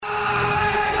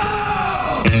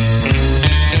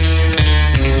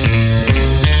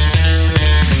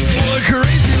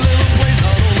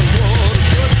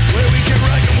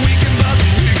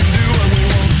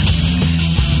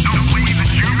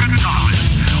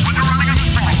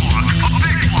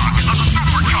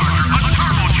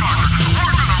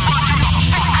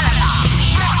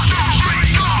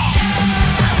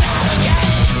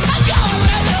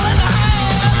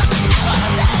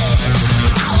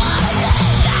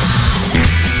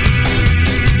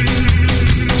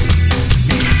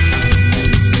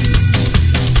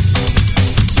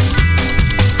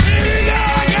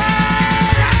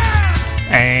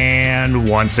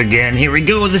once again. Here we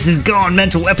go. This is Gone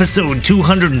Mental, episode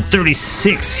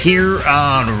 236 here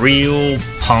on Real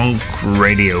Punk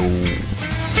Radio.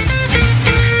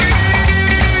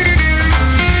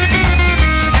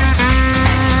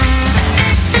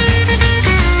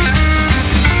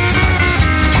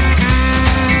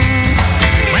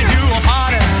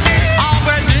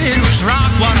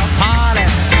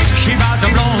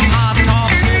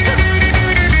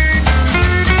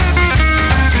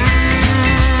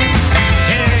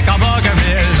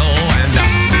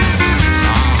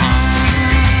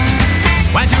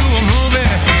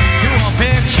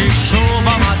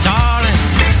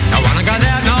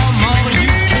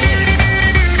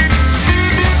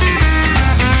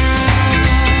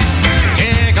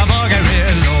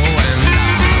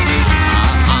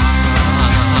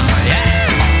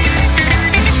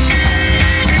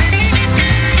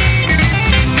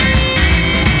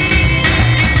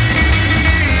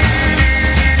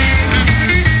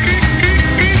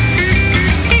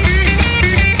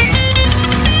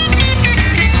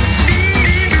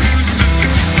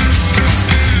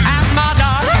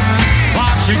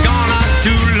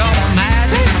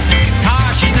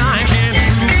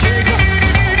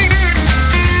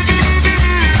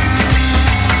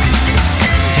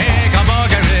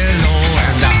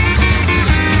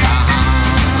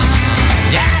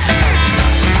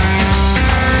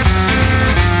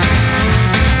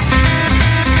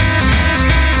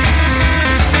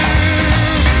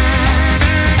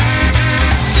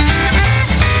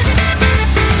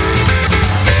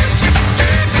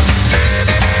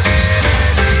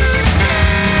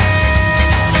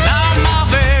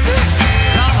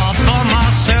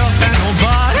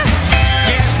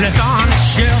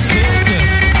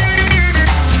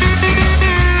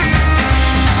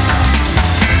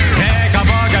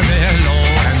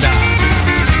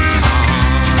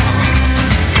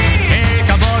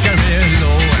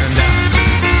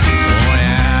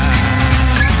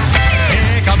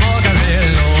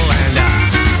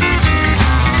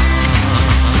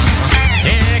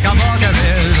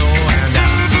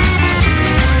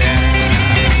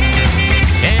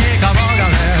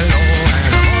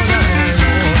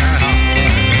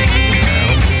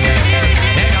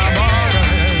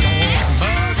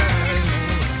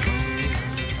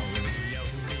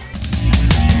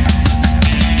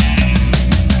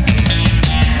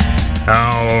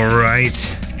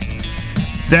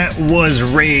 That was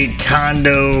Ray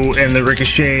Kondo and the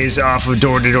Ricochets off of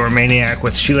Door to Door Maniac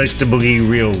with She Likes to Boogie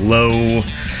Real Low.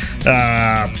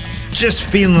 Just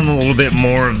feeling a little bit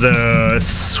more of the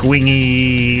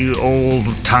swingy,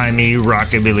 old-timey,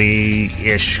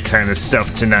 rockabilly-ish kind of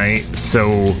stuff tonight.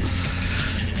 So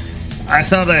I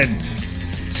thought I'd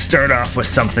start off with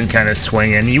something kind of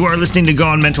swinging. You are listening to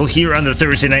Gone Mental here on the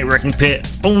Thursday Night Wrecking Pit,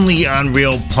 only on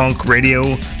Real Punk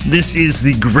Radio. This is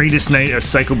the greatest night of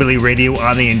psychobilly radio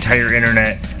on the entire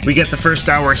internet. We get the first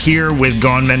hour here with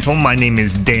Gone Mental. My name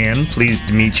is Dan. Pleased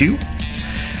to meet you.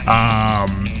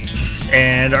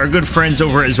 And our good friends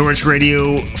over at Zorich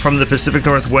Radio from the Pacific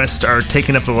Northwest are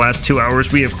taking up the last 2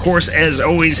 hours. We, of course, as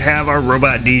always, have our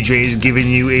robot DJs giving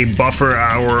you a buffer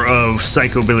hour of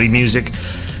psychobilly music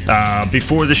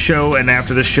before the show and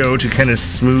after the show to kind of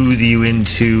smooth you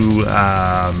into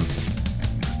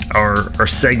our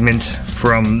segment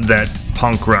from that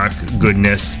punk rock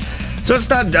goodness. So it's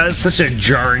not such a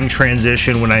jarring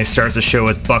transition when I start the show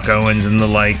with Buck Owens and the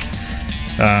like.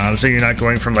 So you're not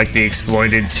going from like the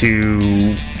Exploited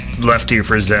to Lefty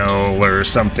Frizzell or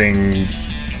something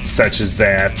such as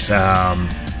that.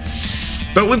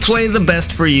 But we play the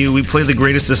best for you. We play the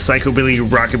greatest of psychobilly,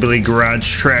 rockabilly, garage,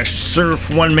 trash, surf,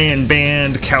 one-man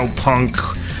band, cowpunk,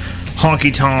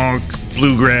 honky-tonk,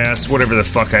 bluegrass, whatever the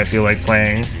fuck I feel like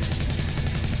playing.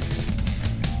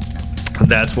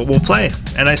 That's what we'll play.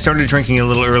 And I started drinking a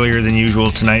little earlier than usual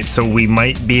tonight, so we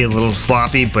might be a little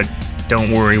sloppy, but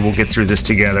don't worry, we'll get through this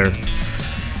together.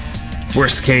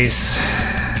 Worst case,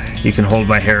 you can hold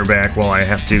my hair back while I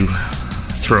have to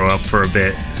throw up for a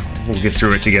bit. We'll get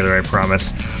through it together, I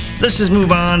promise. Let's just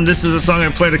move on. This is a song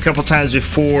I played a couple times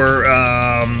before.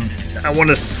 I want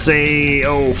to say,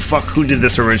 oh, fuck, who did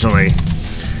this originally?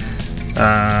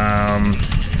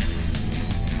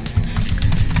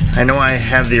 I know I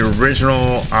have the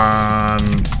original on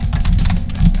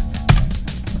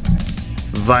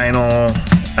vinyl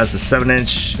as a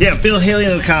 7-inch. Yeah, Bill Haley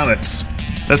and the Comets.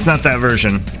 That's not that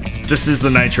version. This is the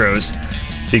Nitros,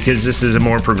 because this is a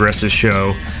more progressive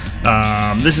show.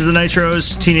 This is the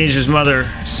Nitros, Teenager's Mother,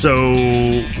 so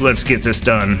let's get this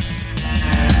done.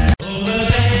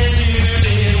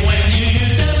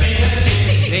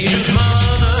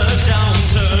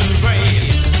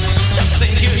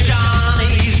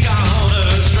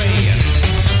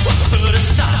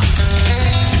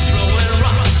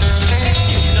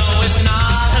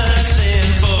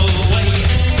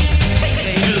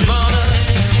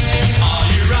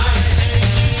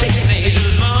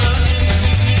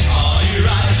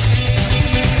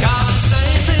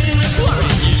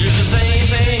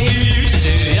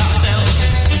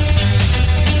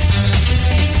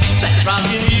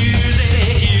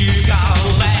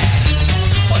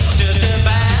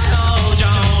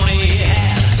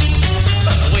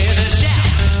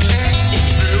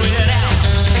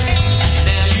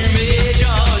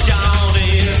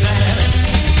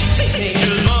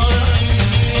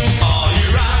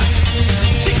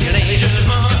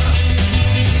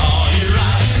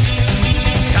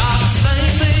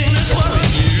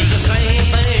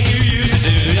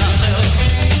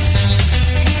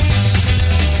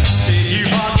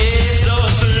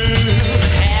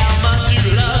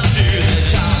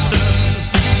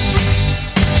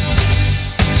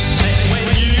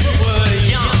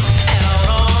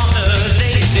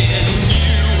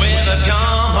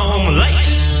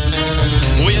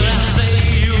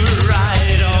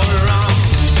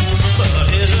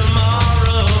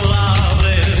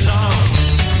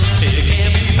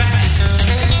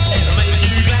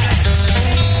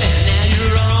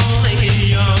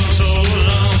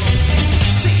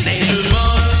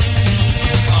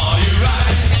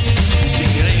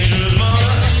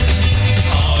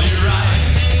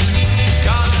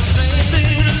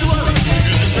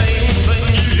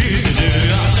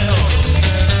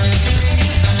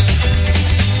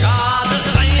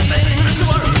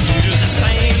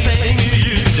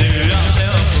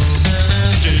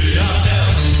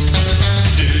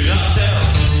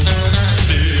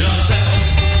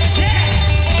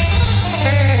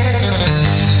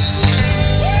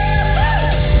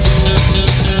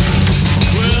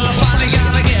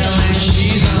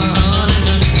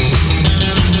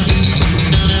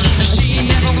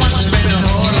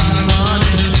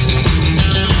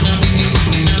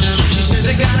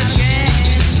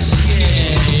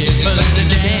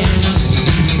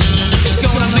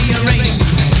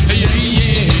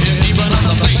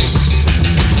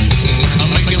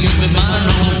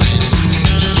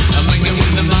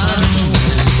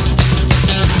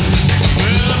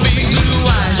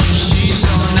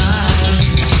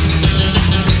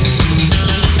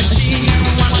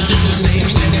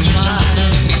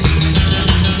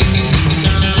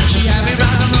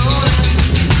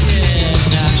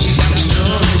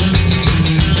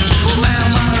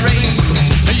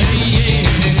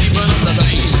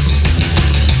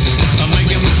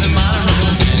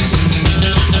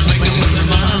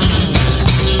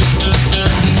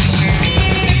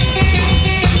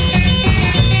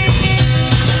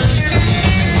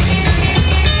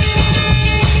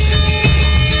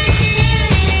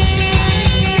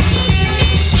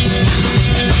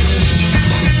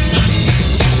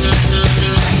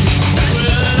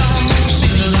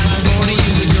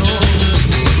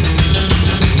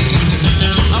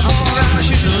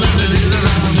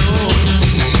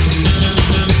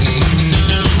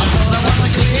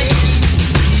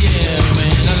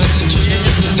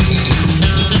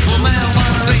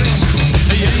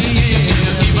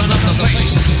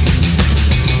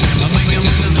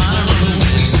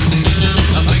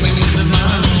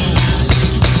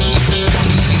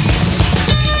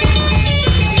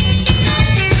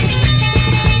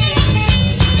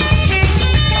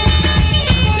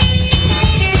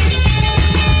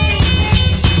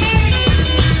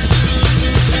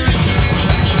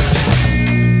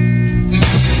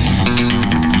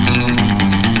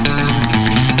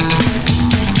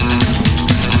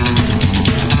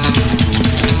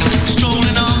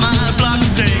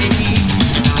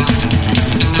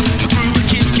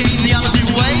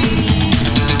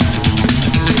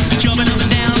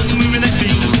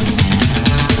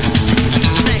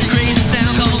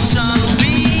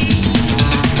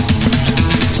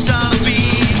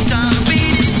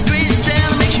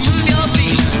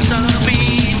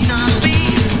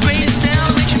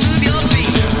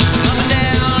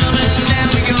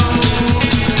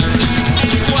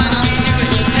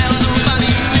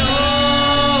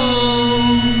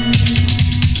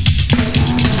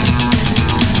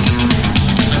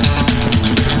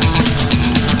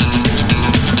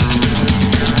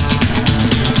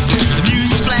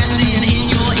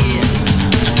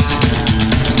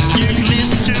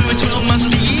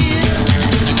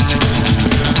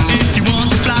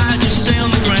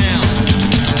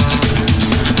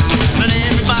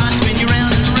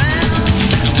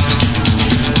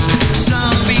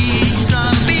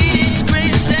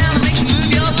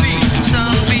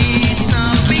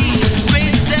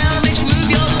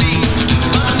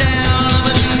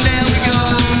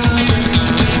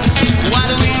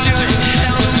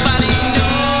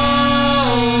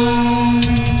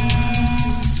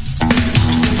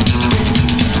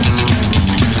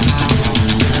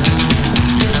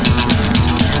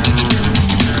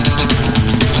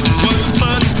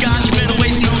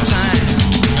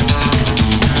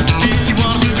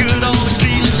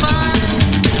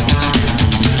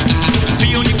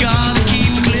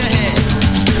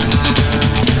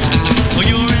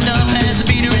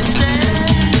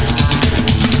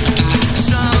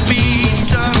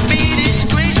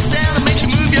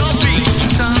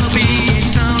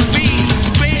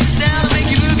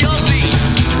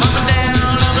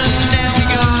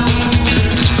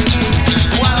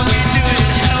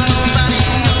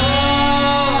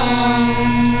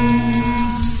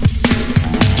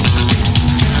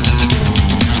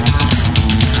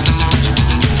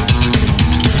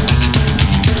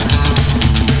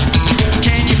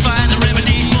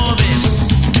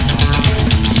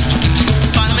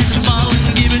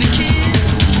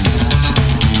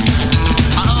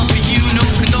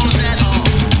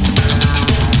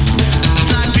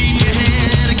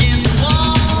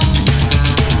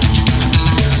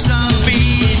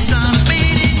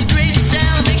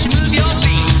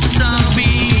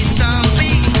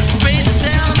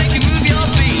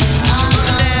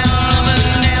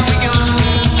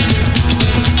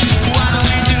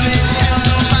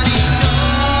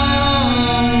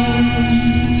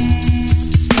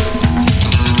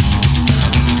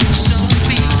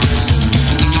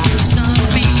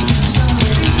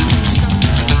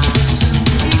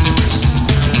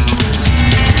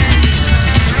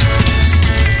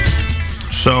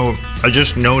 I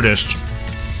just noticed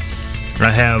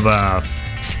I have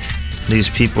these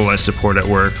people I support at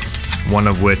work, one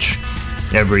of which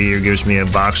every year gives me a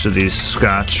box of these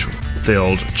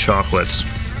Scotch-filled chocolates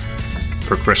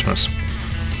for Christmas.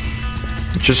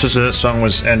 Just as that song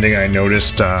was ending, I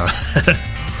noticed that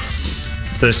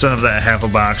I still have that half a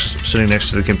box sitting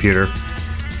next to the computer.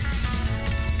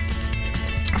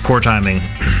 Poor timing.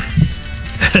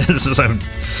 This is I'm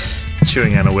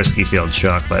chewing on a whiskey-filled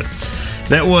chocolate.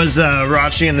 That was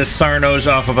Rachi and the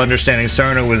Sarnos off of Understanding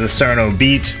Sarno with a Sarno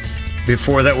beat.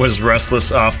 Before that was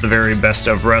Restless off the very best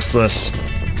of Restless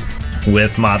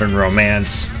with Modern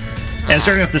Romance. And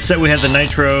starting off the set, we had the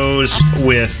Nitros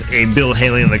with a Bill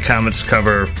Haley and the Comets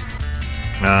cover,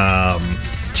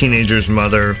 Teenager's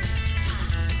Mother,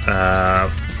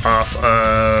 off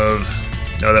of...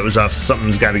 Oh, that was off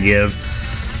Something's Gotta Give.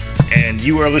 And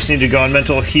you are listening to Gone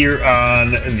Mental here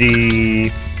on the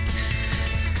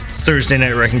Thursday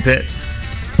Night Wrecking Pit.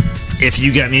 If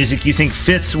you got music you think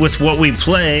fits with what we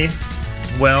play,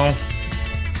 well,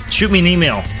 shoot me an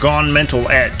email,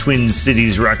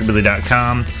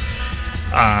 gonemental@twincitiesrockabilly.com.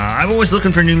 I'm always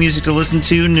looking for new music to listen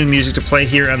to, new music to play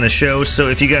here on the show, so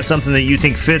if you got something that you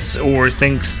think fits or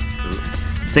think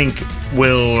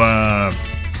will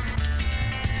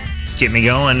get me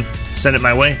going, send it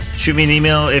my way. Shoot me an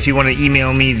email if you want to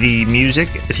email me the music,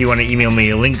 if you want to email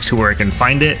me a link to where I can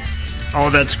find it. All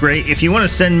that's great. If you want to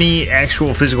send me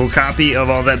actual physical copy of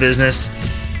all that business,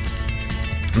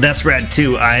 that's rad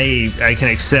too. I can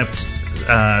accept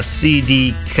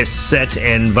CD, cassette,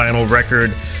 and vinyl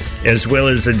record, as well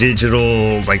as a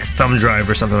digital like thumb drive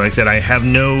or something like that. I have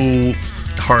no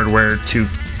hardware to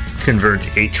convert to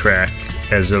 8-track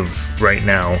as of right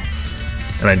now,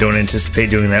 and I don't anticipate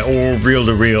doing that, or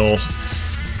reel-to-reel,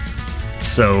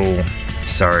 so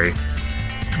sorry.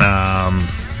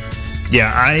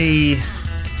 Yeah,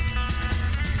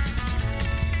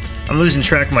 I'm losing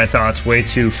track of my thoughts way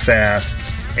too fast,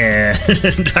 and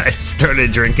I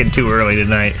started drinking too early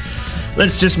tonight.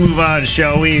 Let's just move on,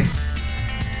 shall we?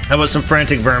 How about some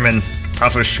Frantic Vermin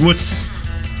off of Schmutz,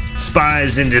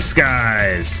 Spies in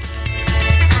Disguise.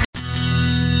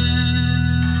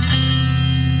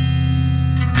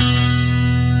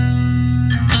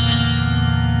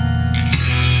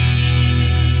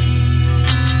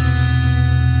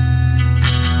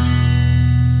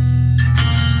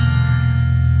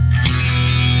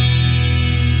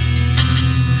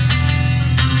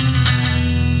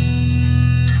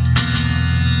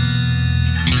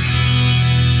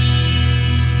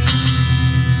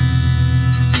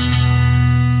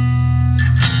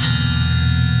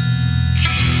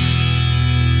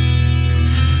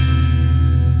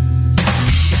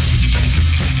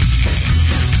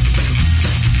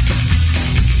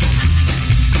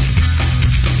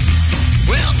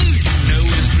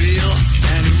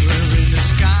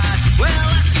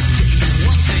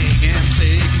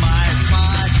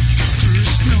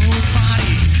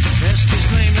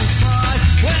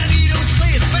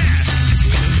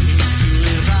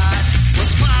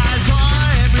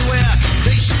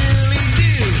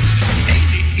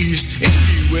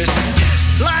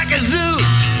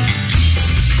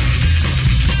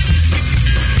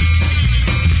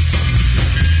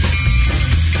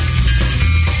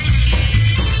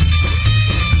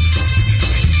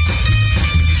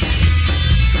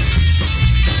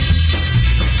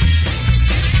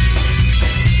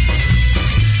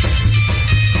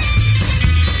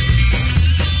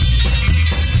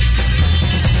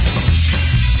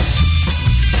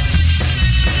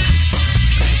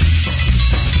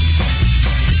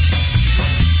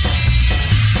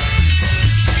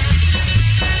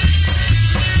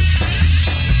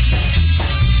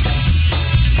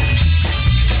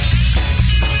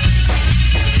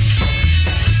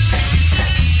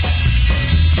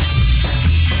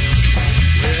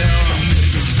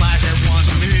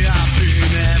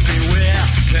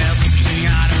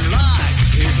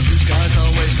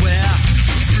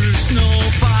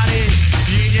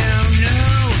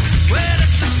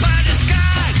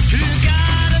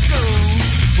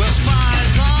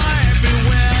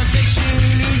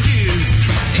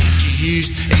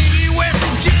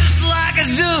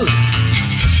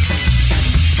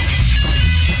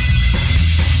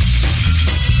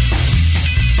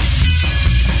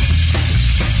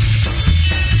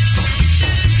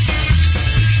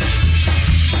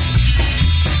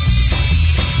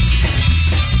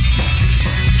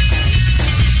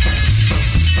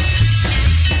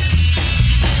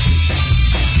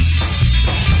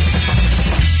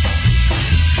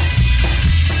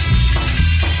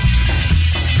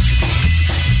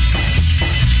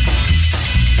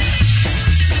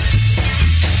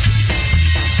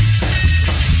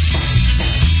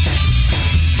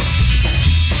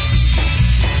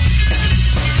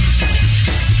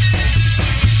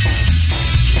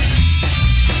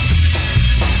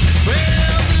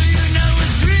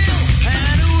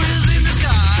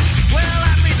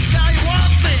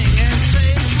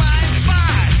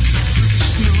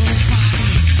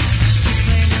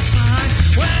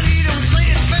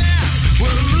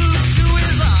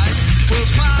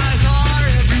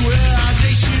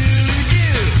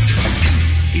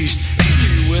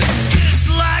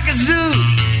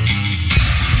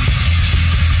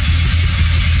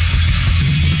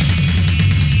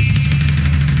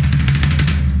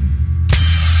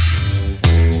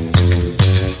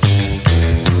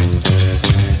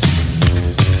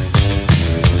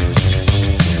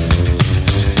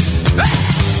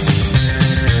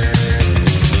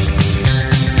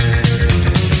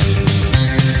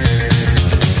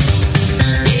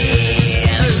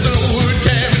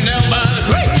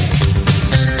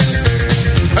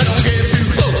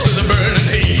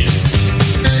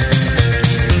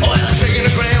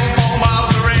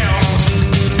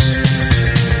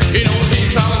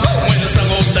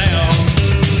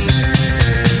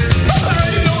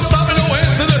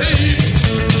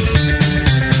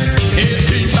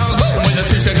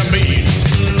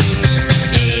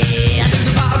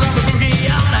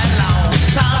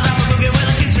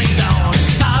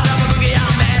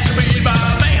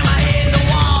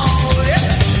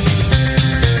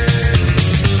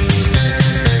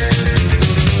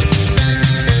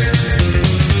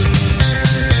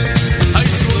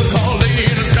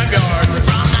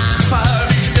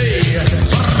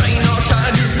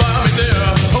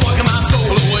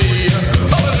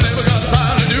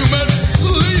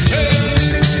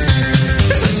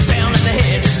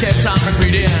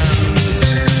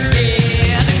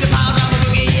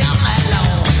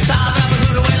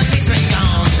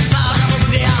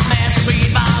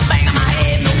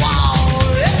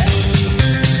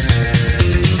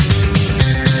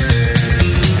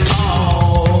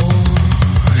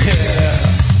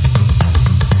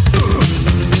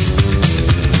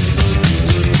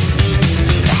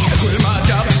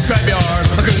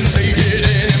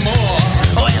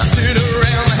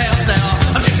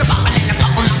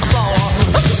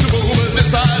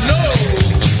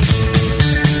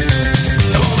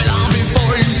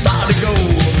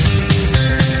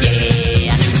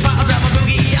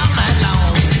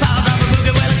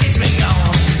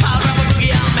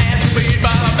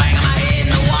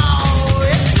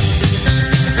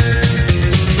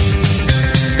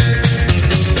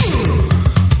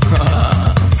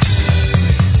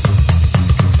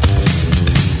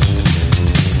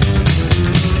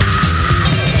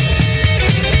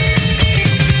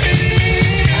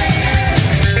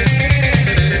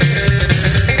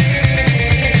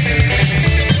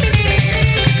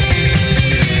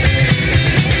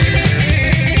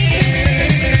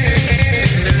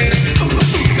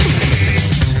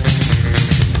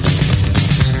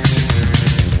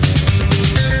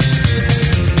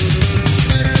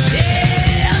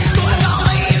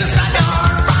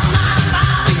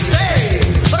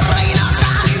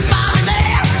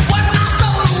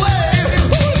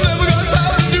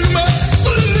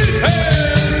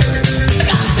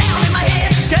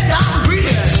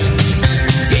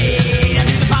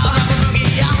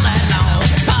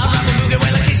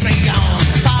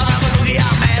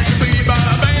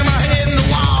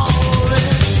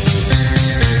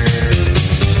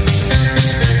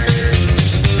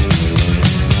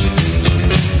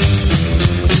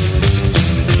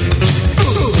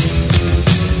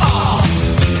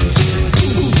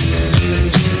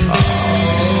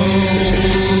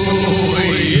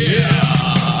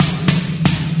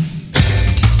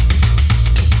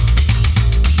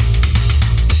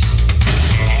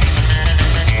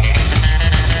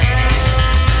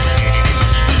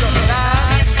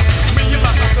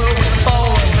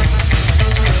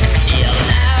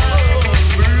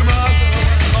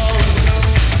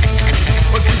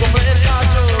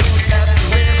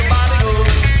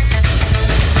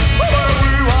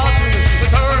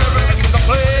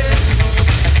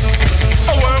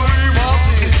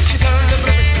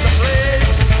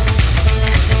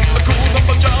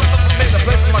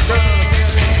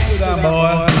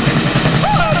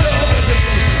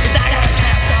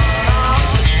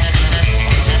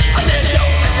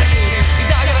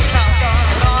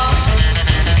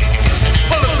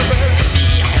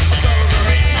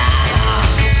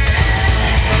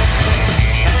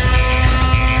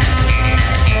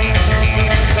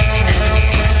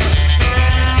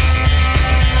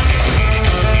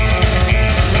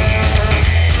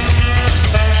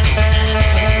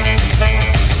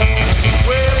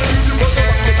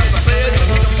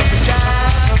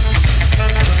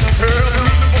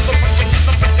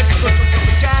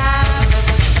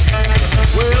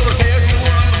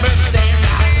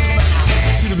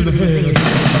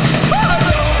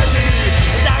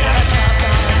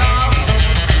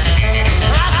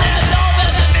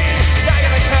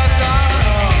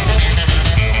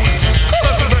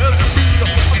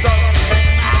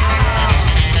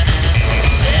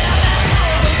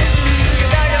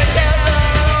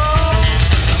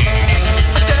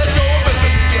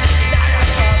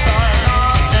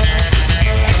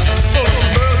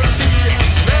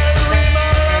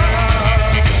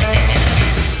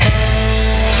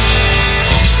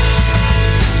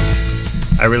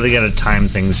 I really got to time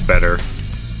things better.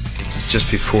 Just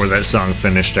before that song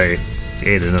finished, I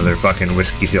ate another fucking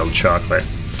whiskey-filled chocolate.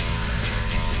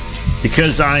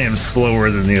 Because I am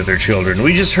slower than the other children.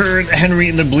 We just heard Henry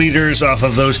and the Bleeders off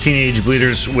of Those Teenage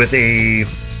Bleeders with a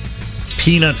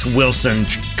Peanuts Wilson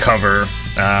cover.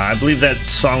 I believe that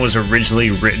song was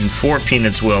originally written for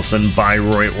Peanuts Wilson by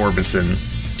Roy Orbison.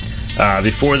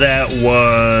 Before that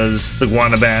was the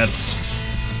Guanabats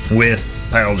with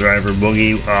Pile Driver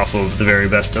Boogie off of The Very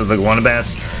Best of the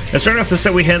Guanabats. And starting off the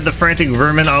set, we had the Frantic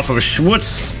Vermin off of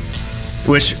Schmutz,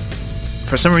 which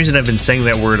for some reason I've been saying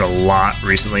that word a lot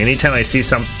recently. Anytime I see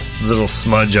some little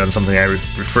smudge on something, I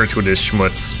refer to it as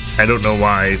Schmutz. I don't know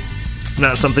why. It's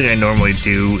not something I normally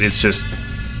do. It's just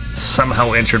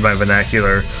somehow entered my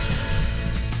vernacular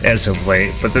as of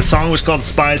late. But the song was called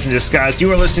Spies in Disguise.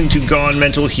 You are listening to Gone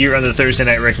Mental here on the Thursday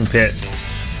Night Wrecking Pit.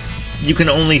 You can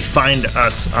only find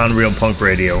us on Real Punk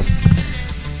Radio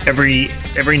every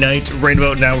night, right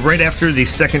about now. Right after the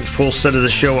second full set of the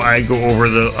show, I go over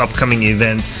the upcoming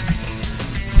events.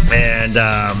 And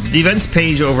the events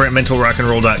page over at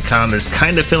mentalrockandroll.com is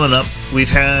kind of filling up. We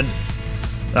got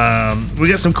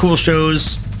some cool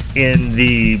shows in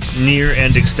the near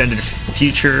and extended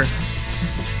future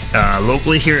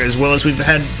locally here, as well as we've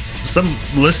had some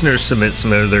listeners submit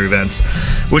some of their events,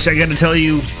 which I got to tell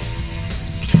you,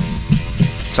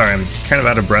 sorry, I'm kind of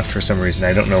out of breath for some reason.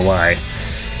 I don't know why.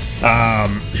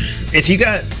 If you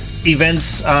got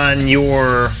events on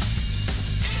your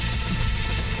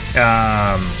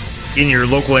in your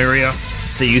local area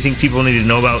that you think people need to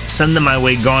know about, send them my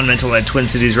way,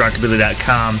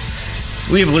 gonemental@twincitiesrockabilly.com.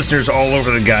 We have listeners all over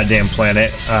the goddamn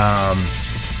planet,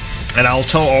 and I'll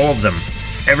tell all of them.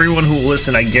 Everyone who will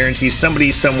listen, I guarantee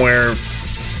somebody somewhere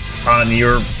on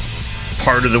your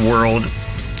part of the world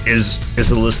is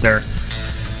a listener.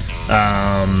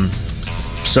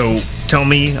 So tell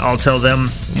me, I'll tell them.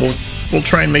 We'll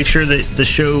try and make sure that the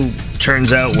show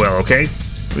turns out well, okay?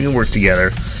 We can work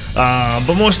together.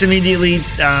 But most immediately,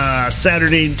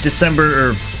 Saturday,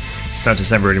 it's not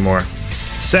December anymore.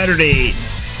 Saturday,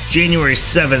 January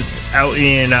 7th, out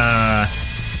in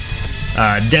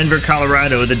Denver,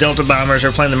 Colorado, the Delta Bombers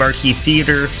are playing the Marquee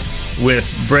Theater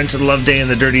with Brent Loveday and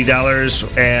the Dirty Dollars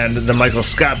and the Michael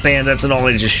Scott Band. That's an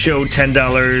all-ages show,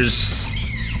 $10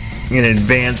 in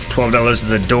advance, $12 at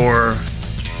the door.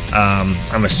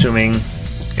 I'm assuming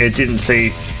it didn't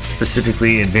say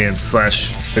specifically advance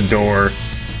 / the door.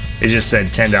 It just said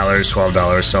 $10,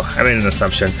 $12, so I made an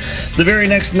assumption. The very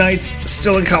next night,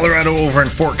 still in Colorado, over in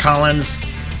Fort Collins,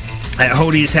 at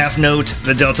Hodie's Half Note,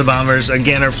 the Delta Bombers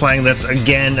again are playing. That's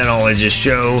again an all-ages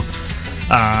show.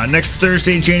 Next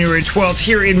Thursday, January 12th,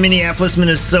 here in Minneapolis,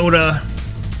 Minnesota,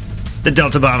 the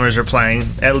Delta Bombers are playing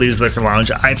at Lee's Liquor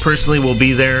Lounge. I personally will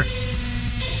be there.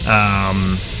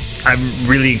 I'm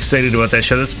really excited about that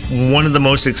show. That's one of the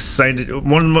most excited,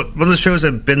 one of the shows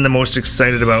I've been the most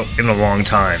excited about in a long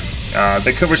time.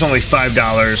 The cover's only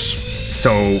 $5,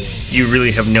 so you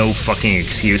really have no fucking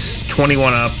excuse.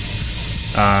 21 up.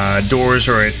 Doors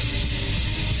are at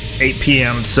 8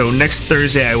 p.m. So next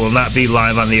Thursday I will not be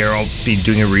live on the air. I'll be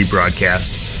doing a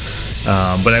rebroadcast.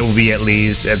 But I will be at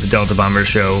Lee's at the Delta Bomber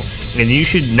show. And you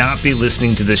should not be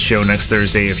listening to this show next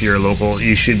Thursday if you're a local.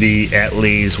 You should be at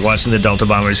Lee's watching the Delta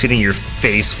Bombers, getting your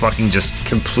face fucking just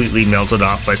completely melted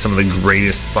off by some of the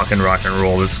greatest fucking rock and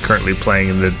roll that's currently playing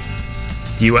in the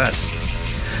U.S.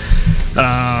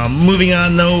 Moving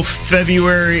on, though,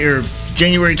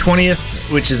 January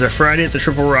 20th, which is a Friday at the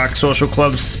Triple Rock Social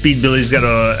Club, Speed Billy's got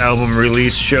an album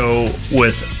release show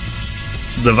with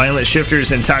the Violent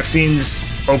Shifters and Toxins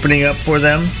opening up for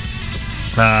them.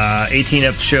 18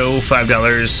 up show,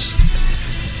 $5.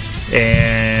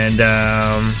 And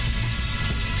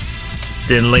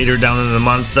then later down in the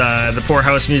month, the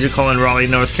Poorhouse Music Hall in Raleigh,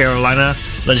 North Carolina,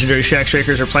 Legendary Shack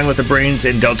Shakers are playing with the Brains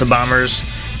and Delta Bombers.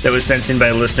 That was sent in by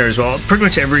a listener as well. Pretty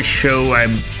much every show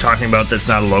I'm talking about that's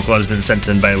not a local has been sent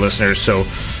in by listeners, so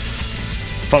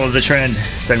follow the trend.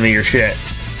 Send me your shit.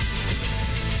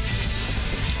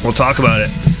 We'll talk about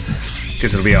it,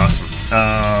 because it'll be awesome.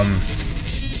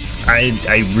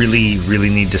 I really,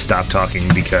 really need to stop talking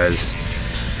because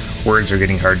words are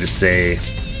getting hard to say.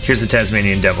 Here's the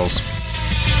Tasmanian Devils.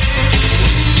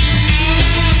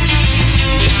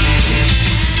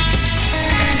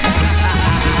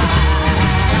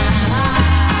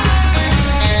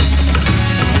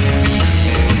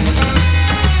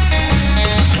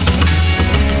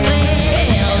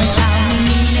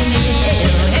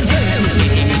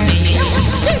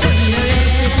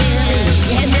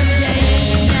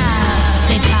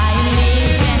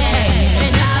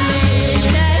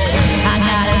 I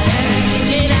got a dirty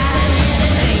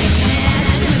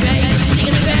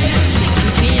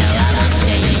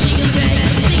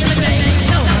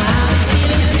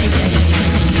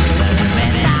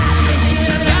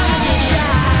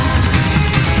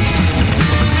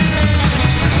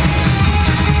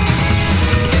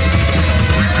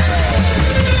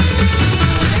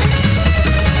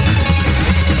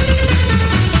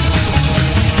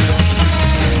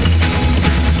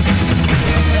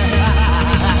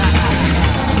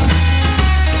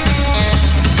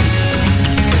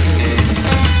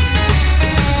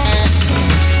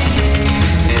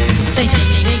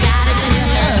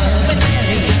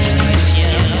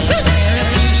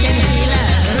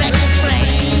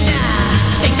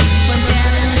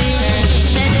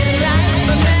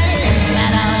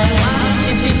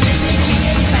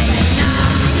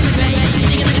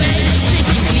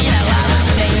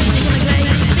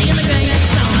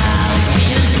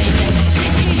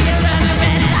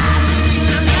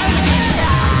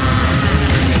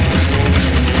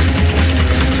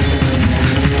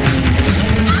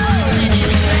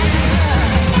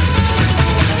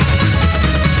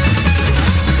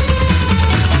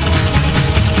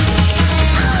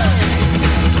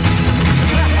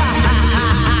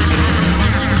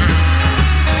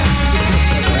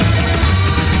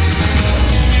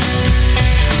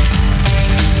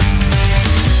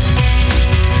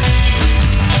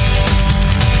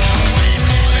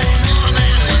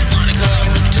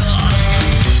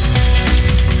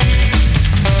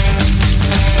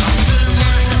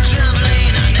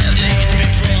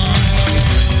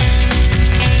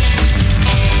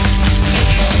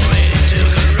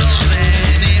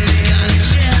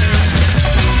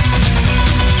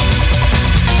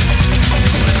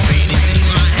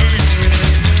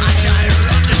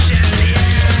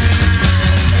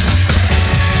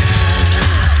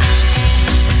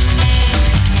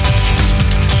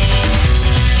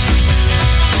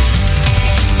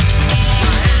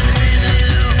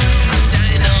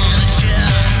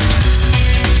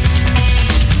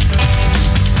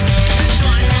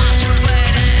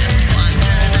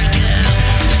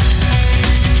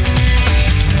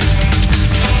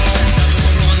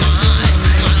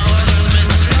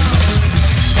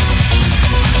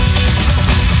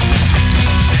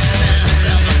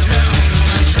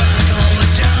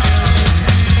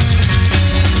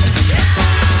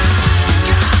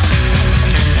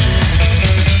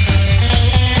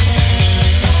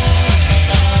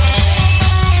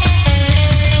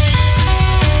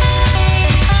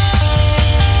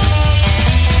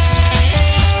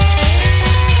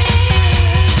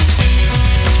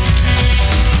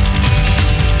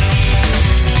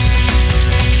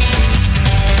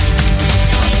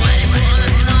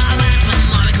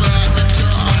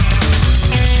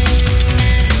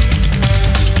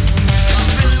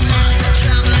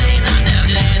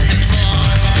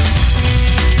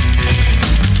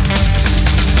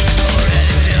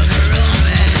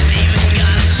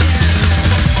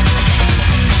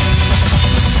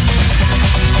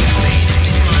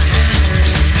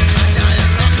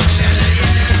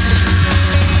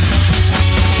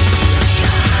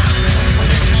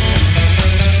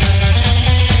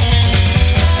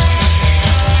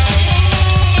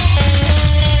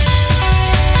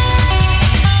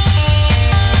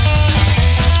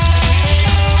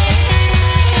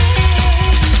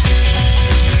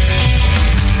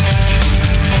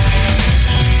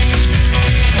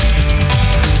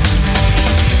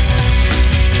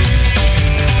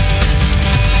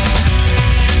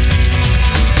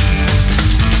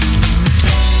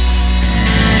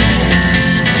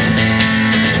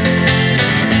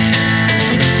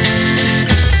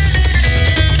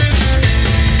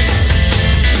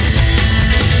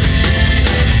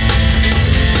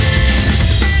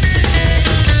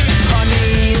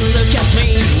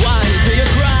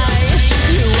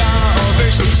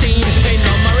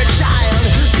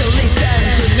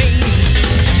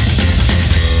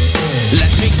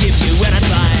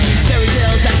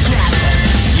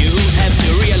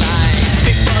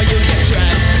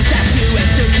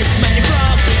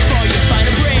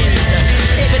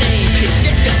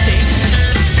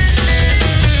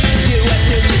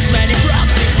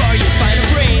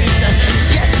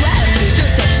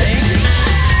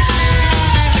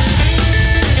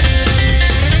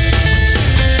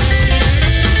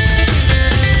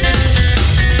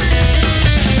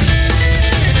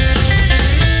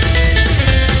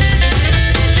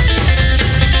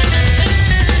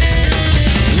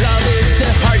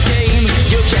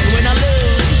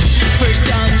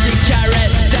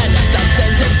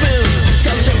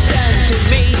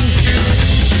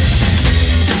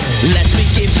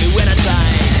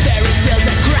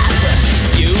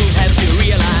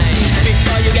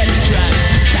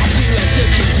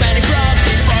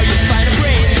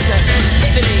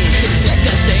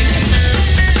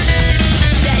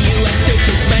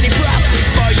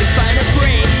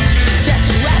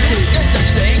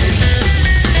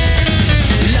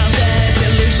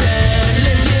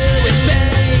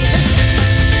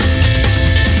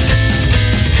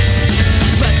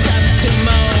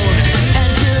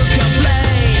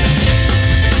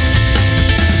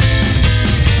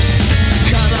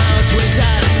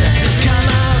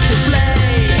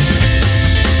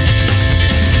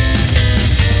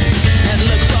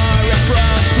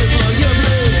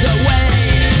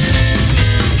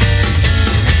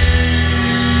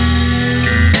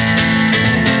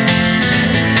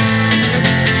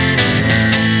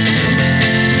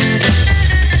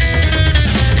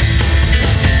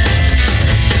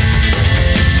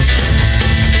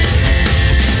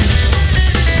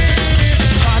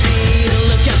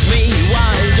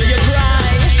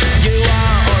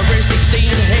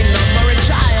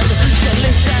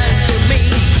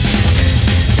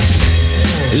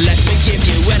Let me give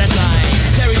you an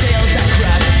advice. Fairy tales are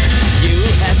crap. You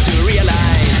have to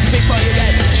realize before you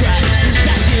get trapped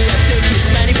that you have to kiss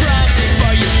many frogs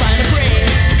before you find a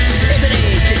prince. If it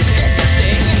is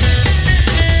disgusting,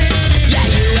 yeah,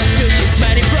 you have to kiss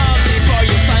many frogs before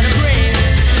you find a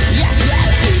prince. Yes, you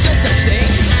have to do such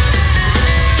things.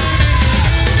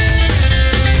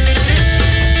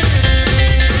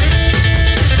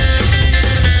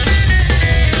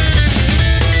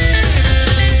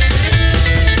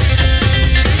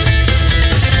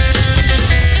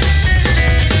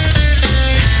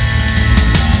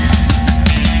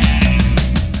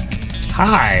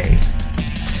 Hi.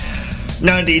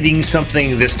 Not eating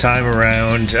something this time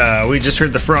around. We just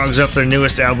heard the Frogs off their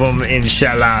newest album,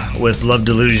 Inshallah, with Love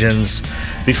Delusions.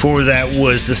 Before that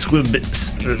was the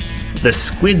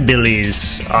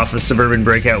Squidbillies off of Suburban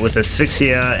Breakout with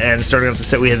Asphyxia. And starting off the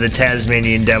set, we had the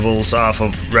Tasmanian Devils off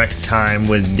of Wreck Time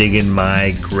with Diggin'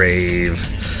 My Grave.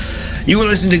 You were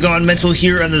listening to Gone Mental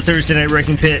here on the Thursday Night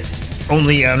Wrecking Pit,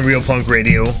 only on Real Punk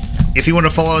Radio. If you want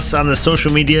to follow us on the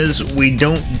social medias, we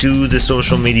don't do the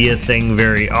social media thing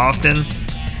very often,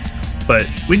 but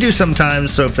we do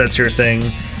sometimes, so if that's your thing.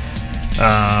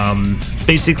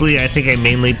 Basically, I think I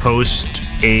mainly post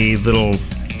a little,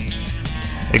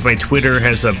 like my Twitter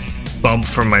has a bump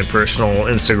from my personal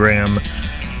Instagram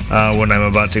when I'm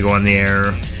about to go on the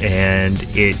air, and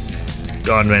it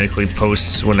automatically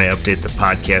posts when I update the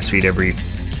podcast feed every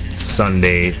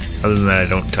Sunday. Other than that, I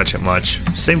don't touch it much.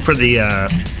 Same for the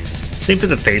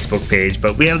Facebook page,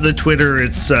 but we have the Twitter.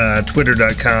 It's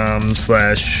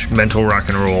twitter.com/mental rock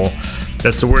and roll.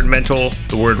 That's the word mental,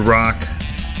 the word rock,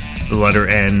 the letter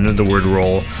N, the word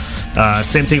roll.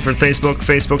 Same thing for Facebook,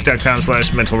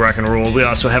 facebook.com/mental rock and roll. We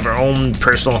also have our own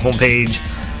personal homepage,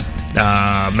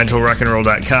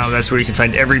 mentalrockandroll.com. That's where you can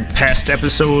find every past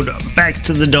episode back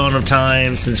to the dawn of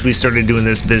time since we started doing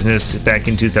this business back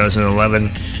in 2011.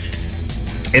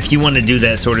 If you want to do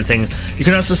that sort of thing, you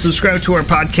can also subscribe to our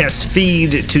podcast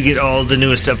feed to get all the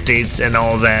newest updates and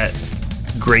all that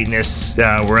greatness.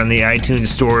 We're on the iTunes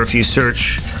store. If you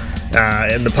search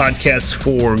in the podcast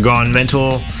for Gone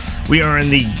Mental, we are in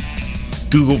the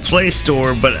Google Play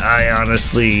Store, but I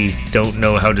honestly don't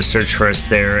know how to search for us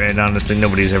there, and honestly,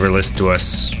 nobody's ever listened to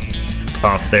us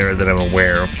off there that I'm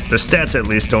aware. The stats at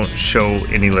least don't show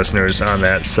any listeners on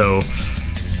that, so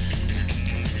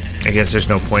I guess there's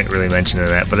no point really mentioning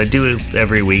that, but I do it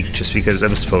every week just because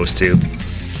I'm supposed to.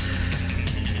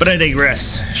 But I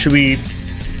digress. Should we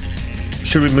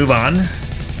move on?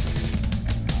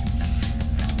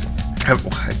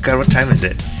 God, what time is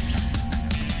it?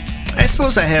 I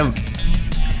suppose I have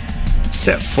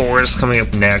set 4 is coming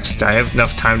up next. I have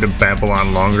enough time to babble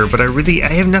on longer, but I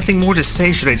have nothing more to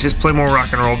say. Should I just play more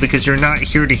rock and roll? Because you're not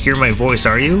here to hear my voice,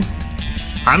 are you?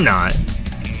 I'm not.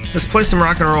 Let's play some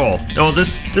rock and roll. Oh,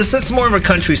 this set's more of a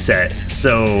country set,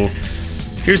 so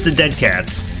here's the Dead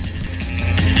Cats.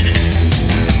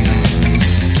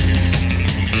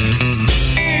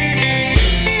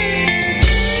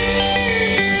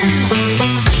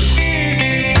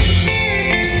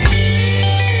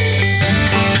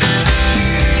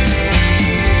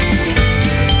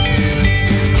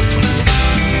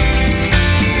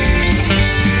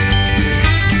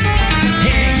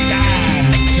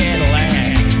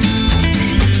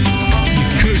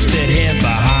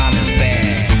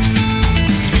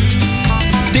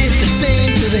 Did the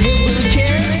same to the hill.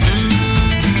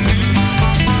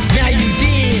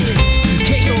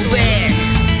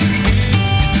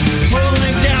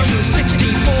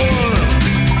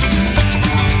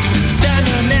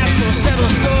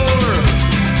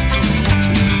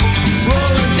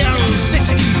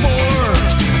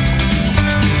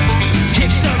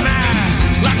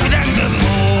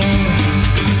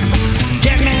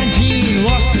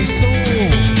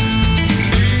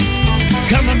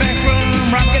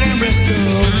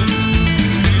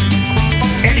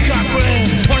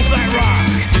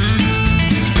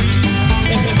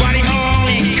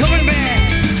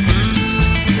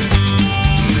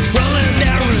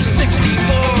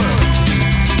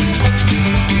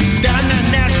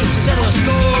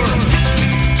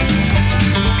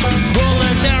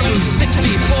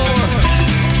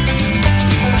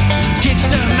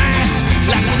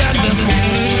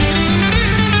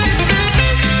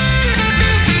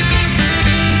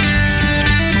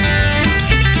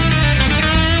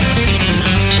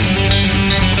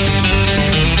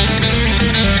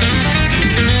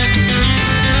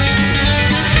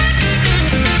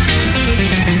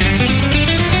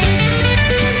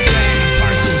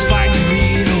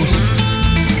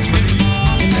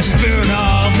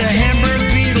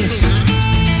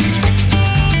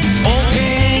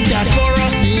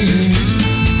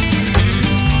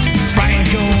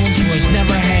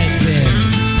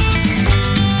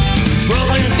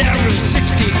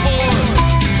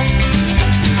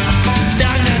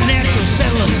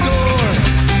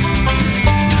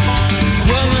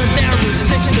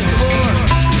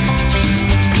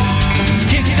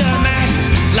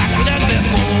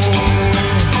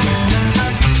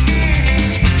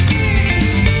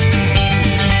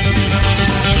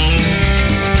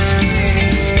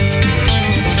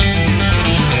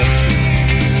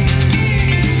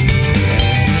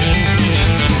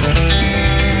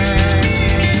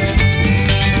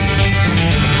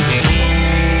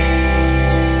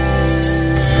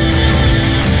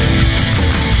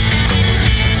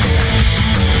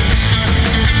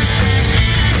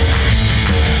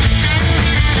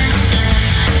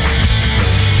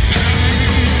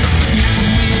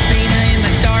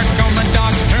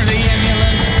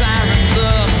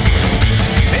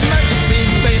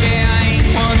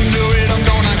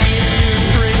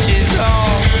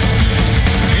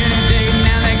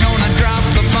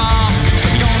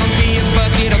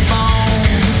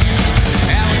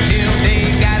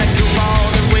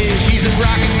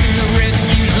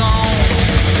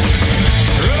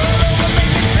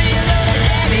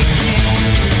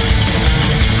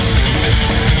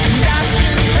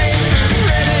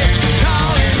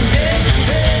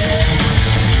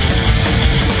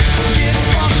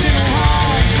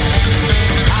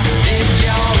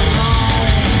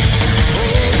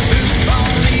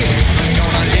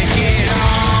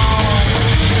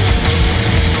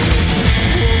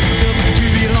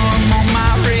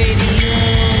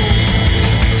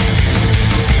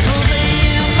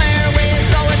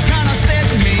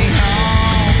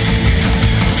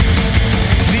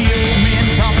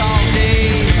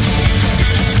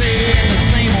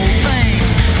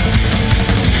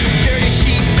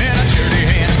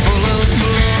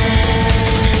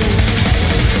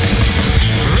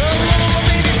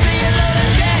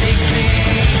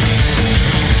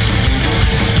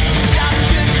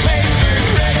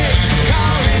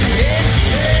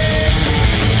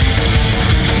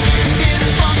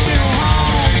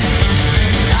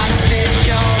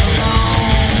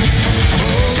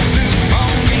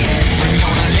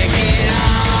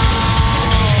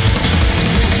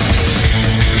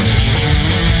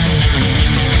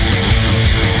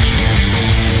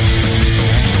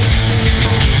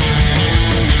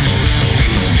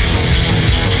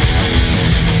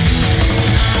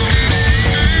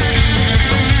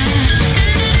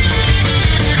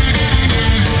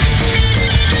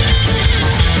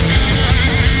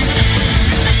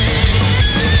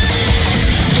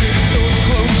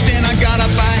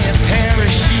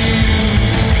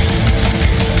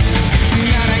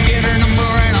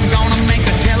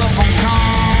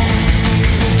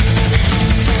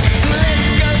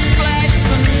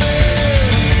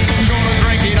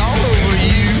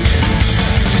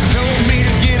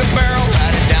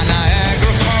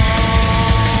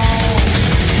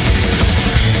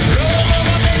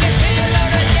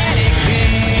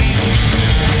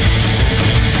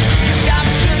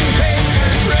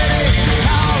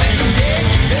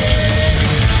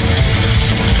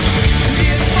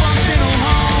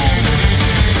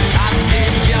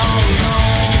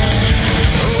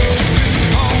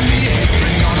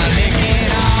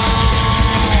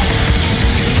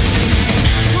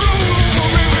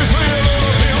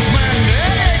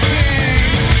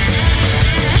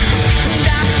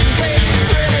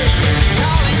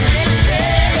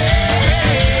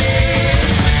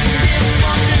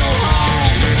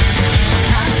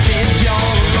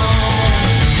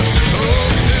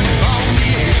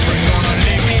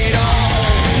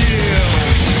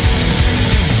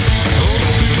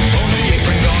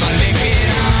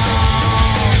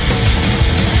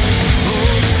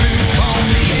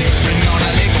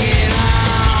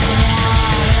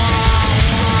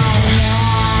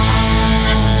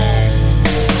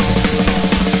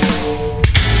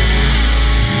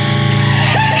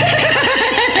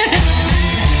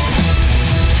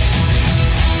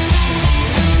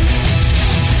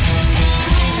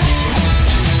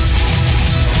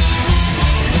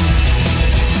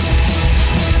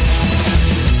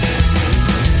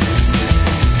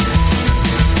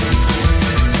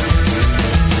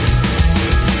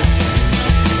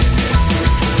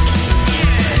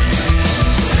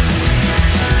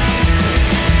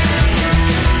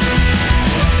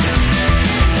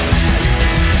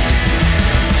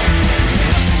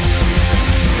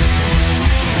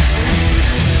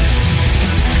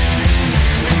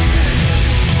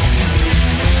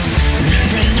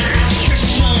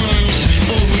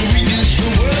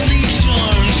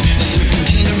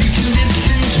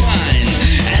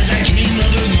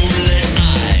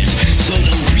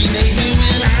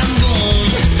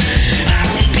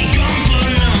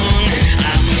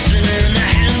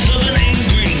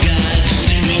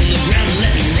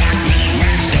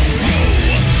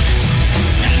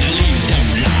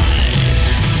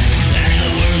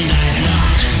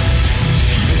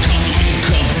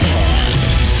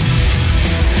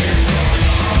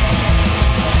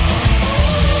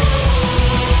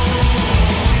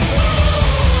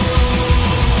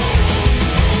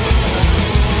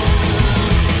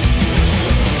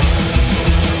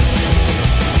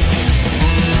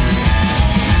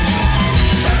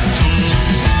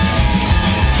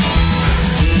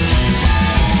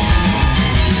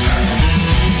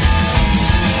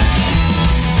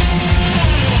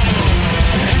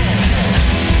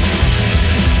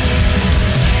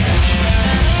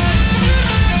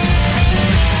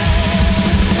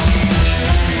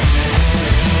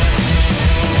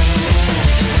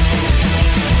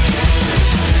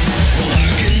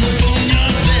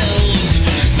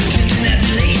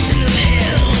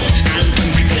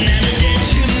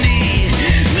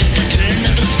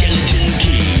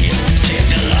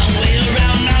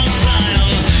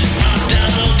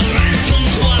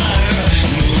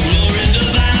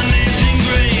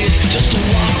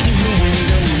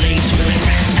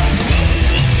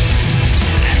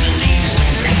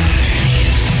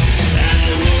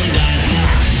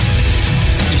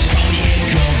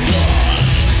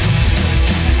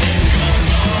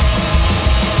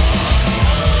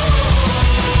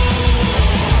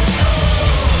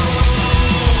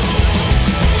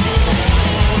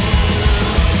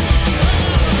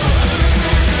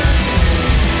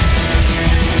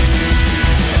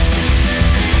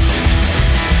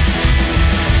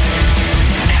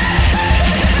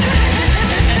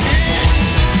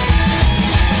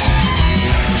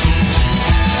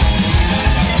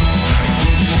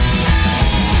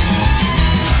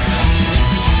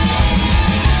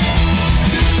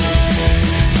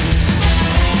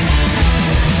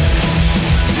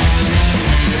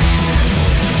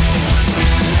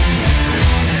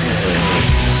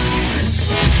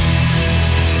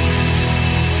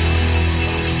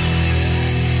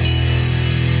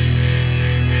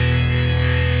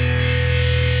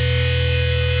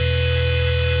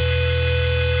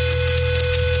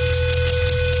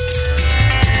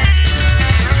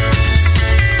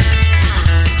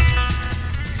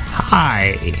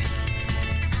 Die.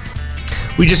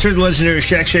 We just heard the legendary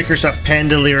Shack Shakers off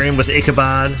Pandalirium with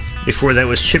Ichabod. Before that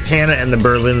was Chip Hanna and the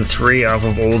Berlin 3 off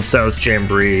of Old South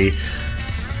Jamboree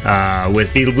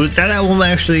with Beetle Boot. That album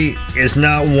actually is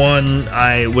not one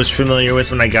I was familiar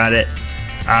with when I got it.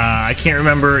 I can't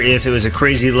remember if it was a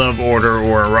Crazy Love order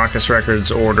or a Raucous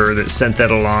Records order that sent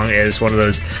that along as one of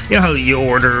those, you know how you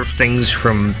order things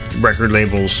from record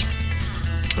labels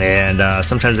and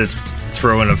sometimes it's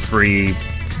throw in a free.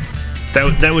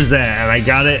 That was that, and I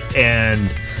got it and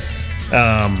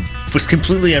was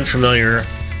completely unfamiliar.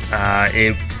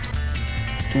 It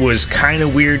was kind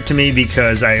of weird to me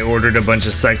because I ordered a bunch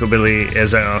of psychobilly,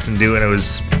 as I often do, and it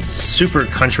was super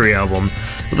country album,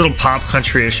 a little pop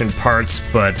country-ish in parts,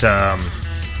 but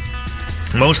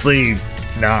mostly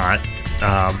not.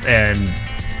 And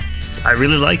I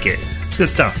really like it. It's good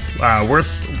stuff.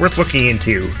 Worth looking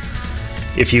into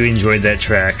if you enjoyed that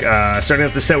track. Starting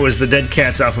off the set was the Dead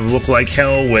Cats off of Look Like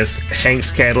Hell with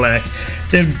Hank's Cadillac.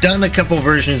 They've done a couple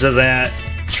versions of that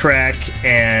track,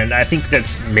 and I think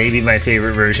that's maybe my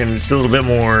favorite version. It's a little bit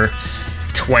more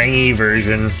twangy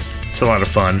version. It's a lot of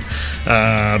fun.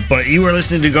 But you are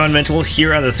listening to Gone Mental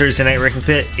here on the Thursday Night Wrecking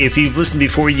Pit. If you've listened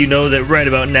before, you know that right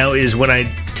about now is when I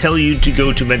tell you to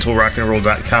go to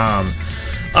mentalrockandroll.com.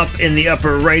 Up in the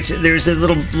upper right, there's a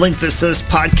little link that says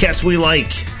Podcast We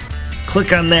Like.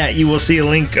 Click on that. You will see a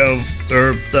link of,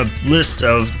 or a list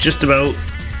of just about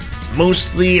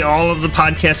mostly all of the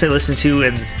podcasts I listen to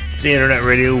and the internet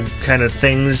radio kind of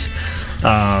things.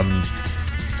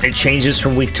 It changes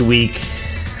from week to week.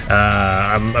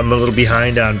 I'm a little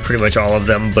behind on pretty much all of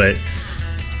them, but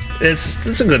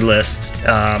it's a good list.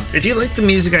 If you like the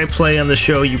music I play on the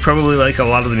show, you probably like a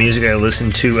lot of the music I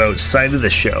listen to outside of the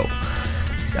show.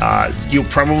 You'll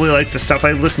probably like the stuff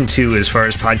I listen to as far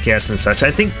as podcasts and such.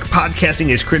 I think podcasting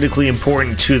is critically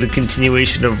important to the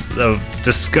continuation of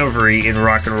discovery in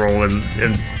rock and roll and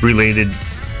related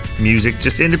music,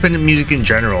 just independent music in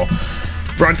general.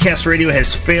 Broadcast radio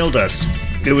has failed us.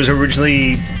 It was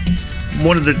originally,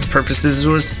 one of its purposes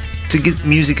was to get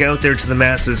music out there to the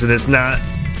masses, and it's not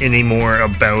anymore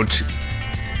about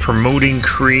promoting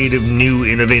creative, new,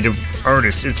 innovative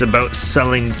artists. It's about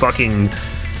selling fucking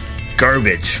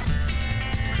garbage.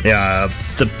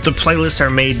 The playlists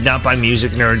are made not by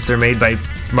music nerds, they're made by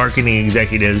marketing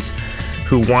executives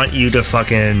who want you to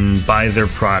fucking buy their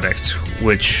product,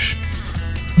 which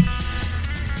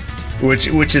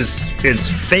is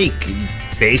fake,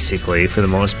 basically, for the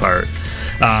most part.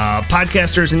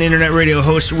 Podcasters and internet radio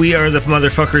hosts, we are the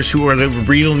motherfuckers who are the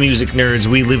real music nerds.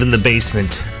 We live in the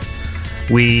basement.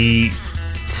 We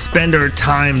spend our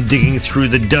time digging through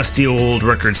the dusty old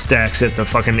record stacks at the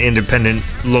fucking independent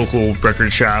local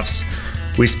record shops.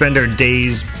 We spend our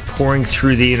days pouring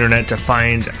through the internet to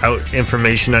find out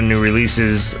information on new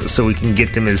releases so we can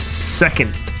get them as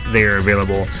second they are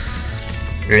available.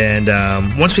 And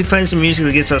once we find some music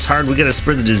that gets us hard, we gotta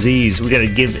spread the disease. We gotta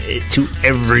give it to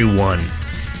everyone.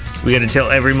 We gotta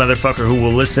tell every motherfucker who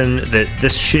will listen that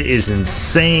this shit is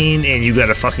insane and you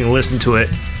gotta fucking listen to it.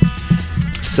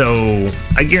 So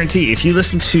I guarantee if you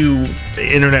listen to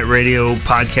internet radio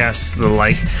podcasts,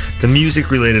 the music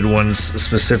related ones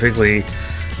specifically,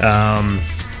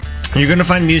 you're gonna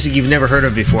find music you've never heard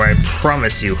of before. I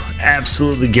promise you,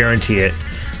 absolutely guarantee it.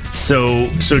 So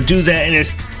do that, and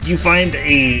if you find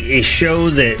a show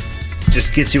that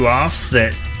just gets you off,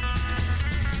 that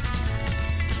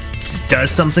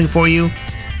does something for you,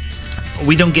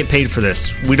 we don't get paid for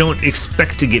this. We don't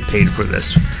expect to get paid for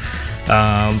this.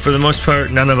 For the most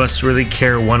part, none of us really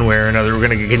care one way or another. We're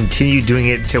going to continue doing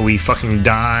it till we fucking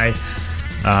die,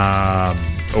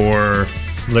 or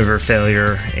liver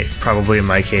failure, probably in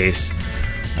my case.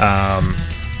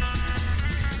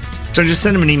 So just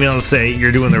send them an email and say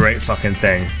you're doing the right fucking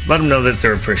thing. Let them know that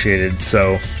they're appreciated.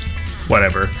 So,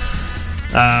 whatever.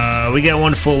 We got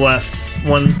one full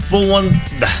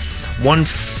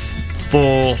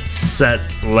set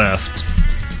left.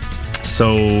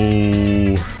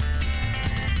 So,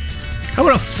 how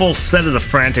about a full set of the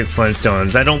Frantic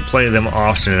Flintstones? I don't play them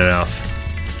often enough.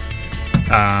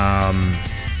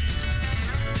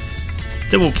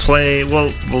 Then we'll play.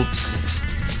 We'll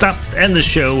end the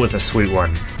show with a sweet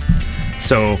one.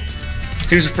 So,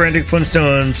 here's the Frantic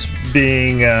Flintstones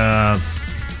being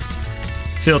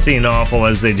filthy and awful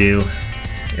as they do.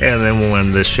 And then we'll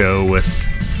end the show with,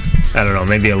 I don't know,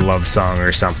 maybe a love song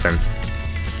or something.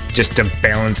 Just to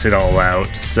balance it all out.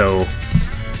 So,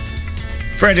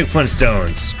 Frantic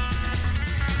Flintstones.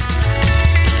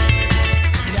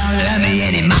 You don't love me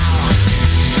anymore.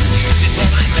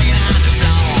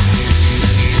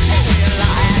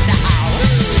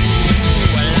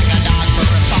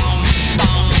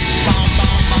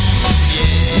 Yeah.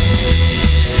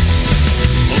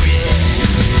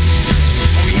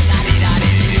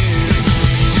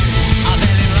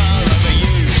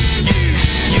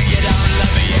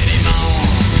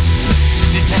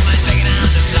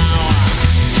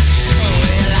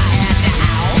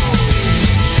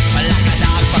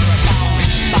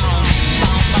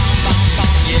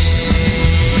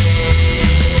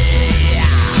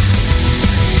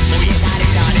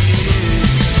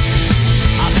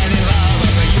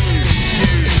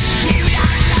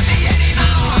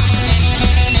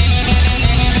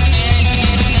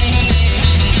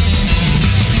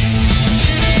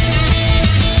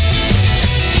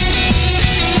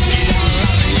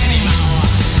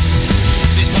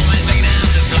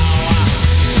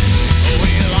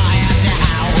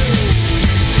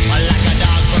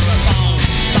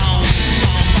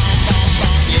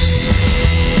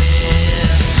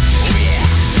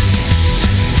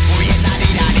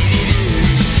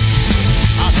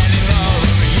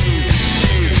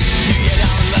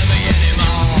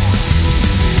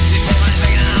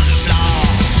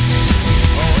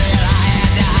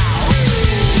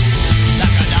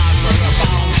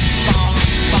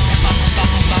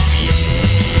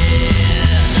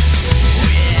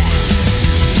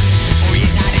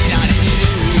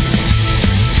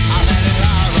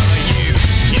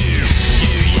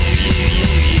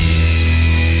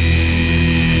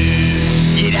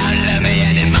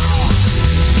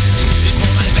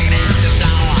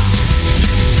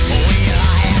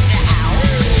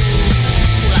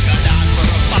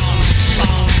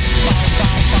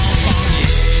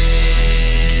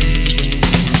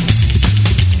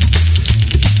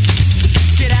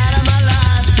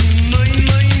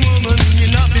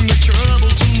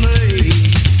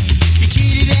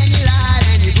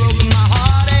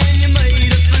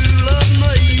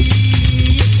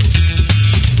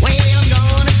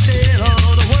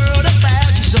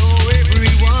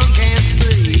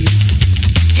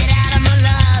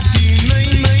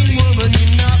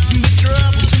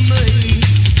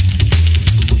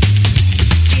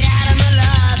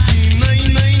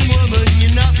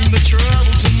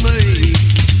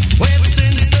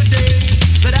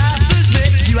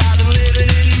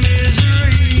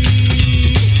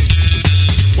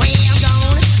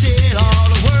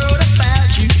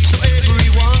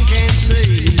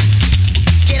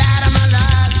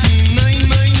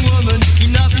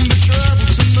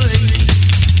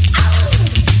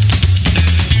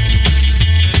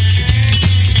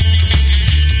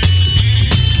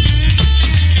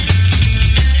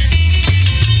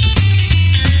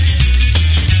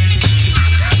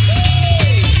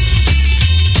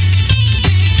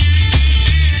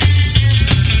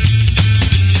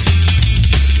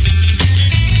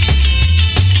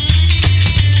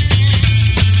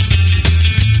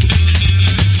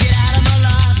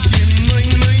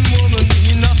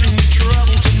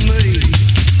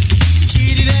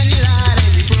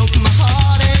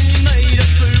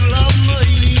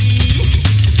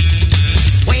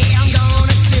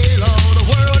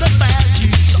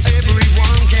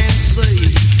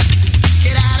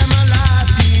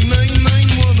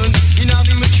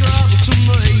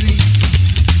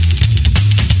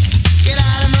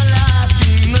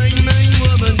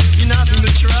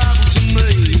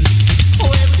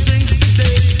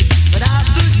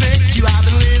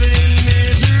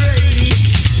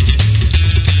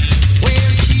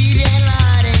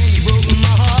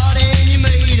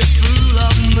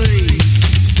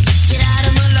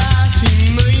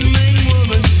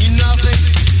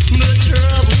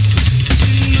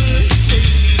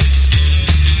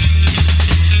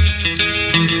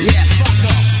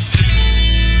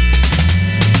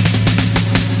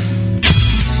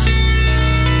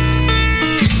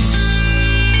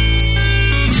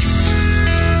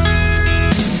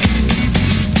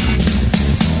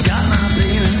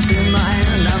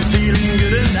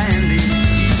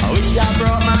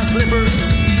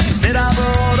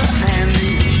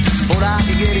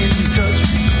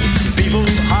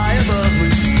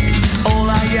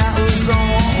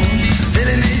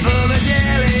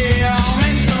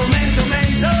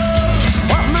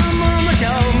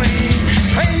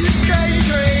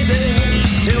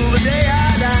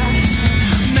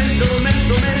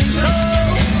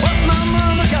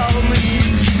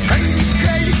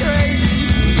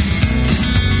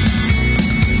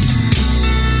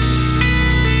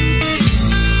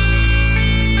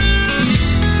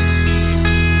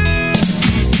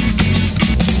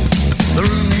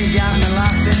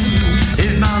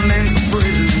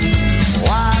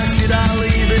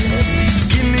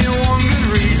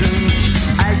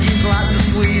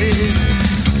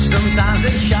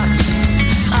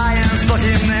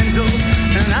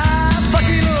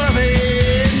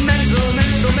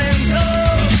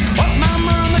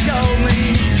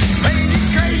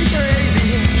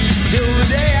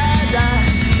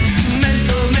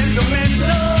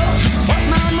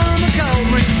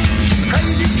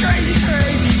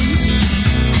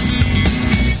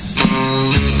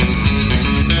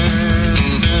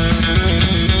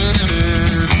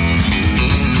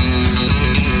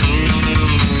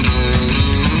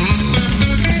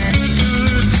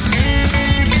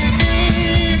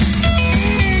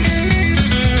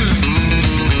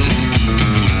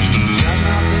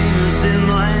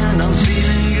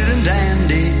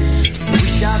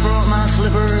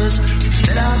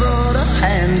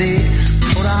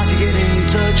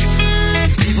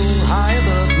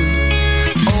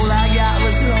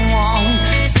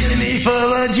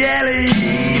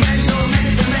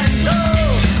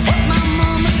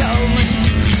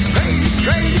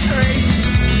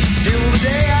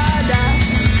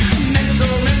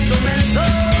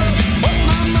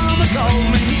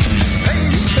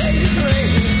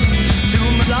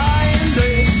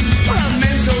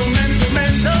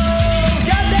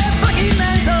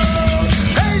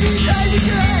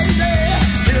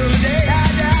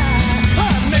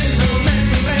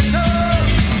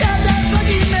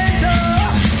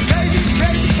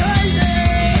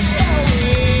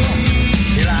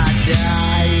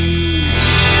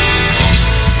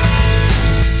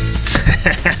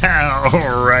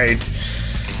 All right.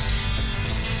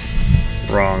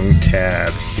 Wrong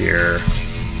tab here.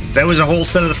 That was a whole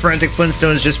set of the Frantic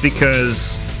Flintstones just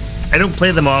because I don't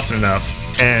play them often enough.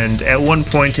 And at one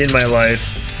point in my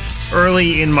life,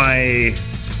 early in my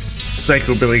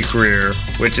psychobilly career,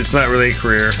 which it's not really a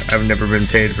career, I've never been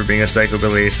paid for being a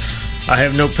psychobilly. I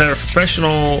have no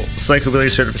professional psychobilly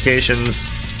certifications.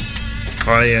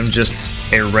 I am just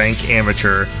a rank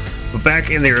amateur. But back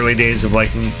in the early days of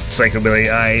liking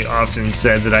psychobilly, I often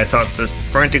said that I thought the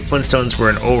Frantic Flintstones were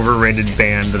an overrated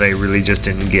band that I really just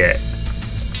didn't get.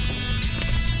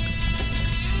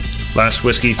 Last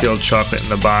whiskey filled chocolate in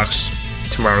the box.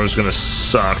 Tomorrow's gonna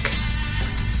suck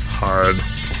hard.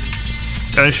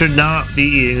 And I should not be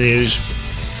eating these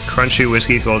crunchy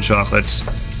whiskey filled chocolates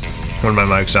when my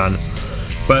mic's on.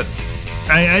 But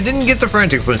I didn't get the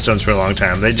Frantic Flintstones for a long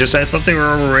time. I thought they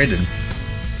were overrated.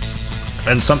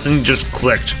 And something just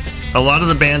clicked. A lot of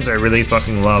the bands I really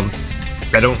fucking love,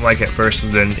 I don't like at first,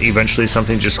 and then eventually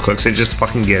something just clicks. I just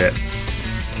fucking get it.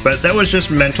 But that was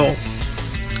just mental,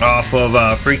 off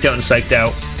of Freaked Out and Psyched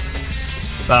Out.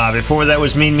 Before that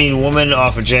was Mean Mean Woman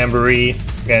off of Jamboree.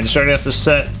 And starting off the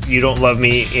set, You Don't Love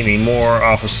Me Anymore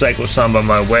off of Psycho Samba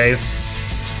My Way.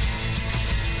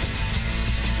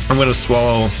 I'm going to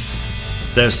swallow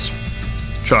this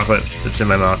chocolate that's in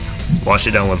my mouth. Wash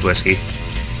it down with whiskey.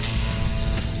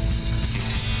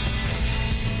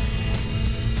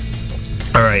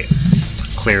 Alright,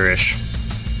 clearish.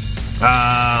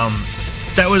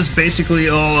 That was basically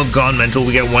all of Gone Mental.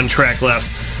 We got one track left.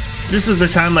 This is the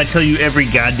time I tell you every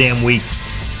goddamn week.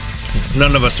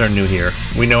 None of us are new here.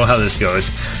 We know how this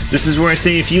goes. This is where I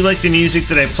say, if you like the music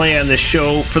that I play on this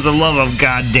show, for the love of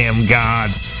goddamn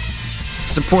God,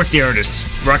 support the artists.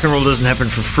 Rock and roll doesn't happen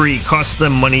for free. It costs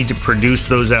them money to produce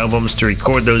those albums, to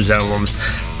record those albums.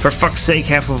 For fuck's sake,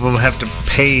 half of them have to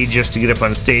pay just to get up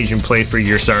on stage and play for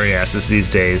your sorry asses these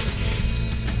days.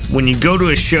 When you go to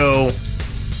a show,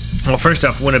 well, first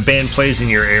off, when a band plays in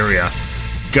your area,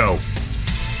 go.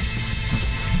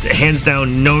 Hands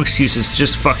down, no excuses,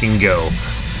 just fucking go.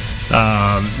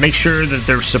 Make sure that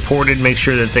they're supported, make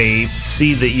sure that they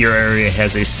see that your area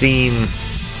has a scene,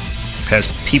 has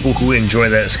people who enjoy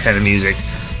that kind of music.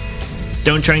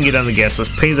 Don't try and get on the guest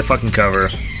list, pay the fucking cover.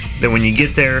 Then when you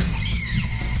get there,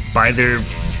 buy their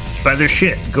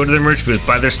shit, go to their merch booth,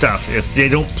 buy their stuff. If they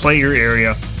don't play your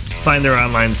area, find their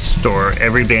online store.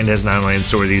 Every band has an online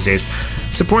store these days.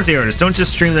 Support the artist. Don't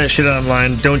just stream that shit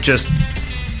online. Don't just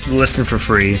listen for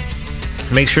free.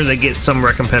 Make sure they get some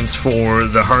recompense for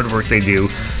the hard work they do,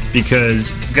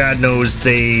 because God knows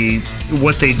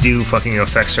what they do fucking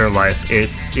affects our life.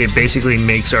 It basically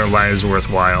makes our lives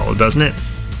worthwhile, doesn't it?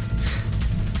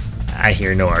 I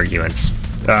hear no arguments.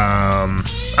 I'm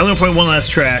going to play one last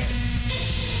track,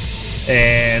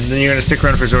 and then you're going to stick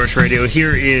around for Zorch Radio.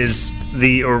 Here is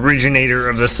the originator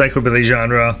of the psychobilly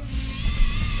genre.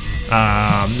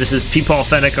 This is P. Paul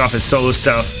Fennick off his solo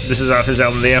stuff. This is off his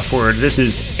album The F Word. This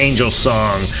is Angel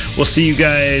Song. We'll see you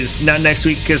guys, not next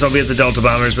week because I'll be at the Delta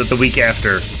Bombers, but the week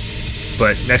after.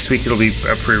 But next week it'll be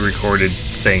a pre-recorded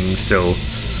thing, so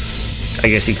I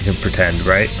guess you can pretend,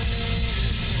 right?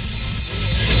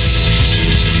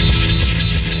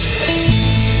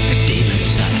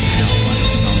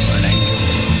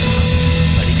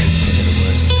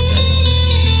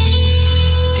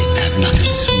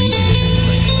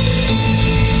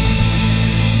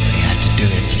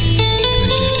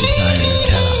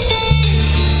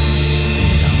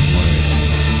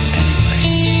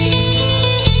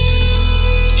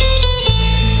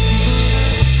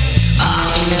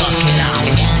 Fucking I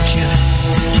want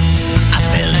you.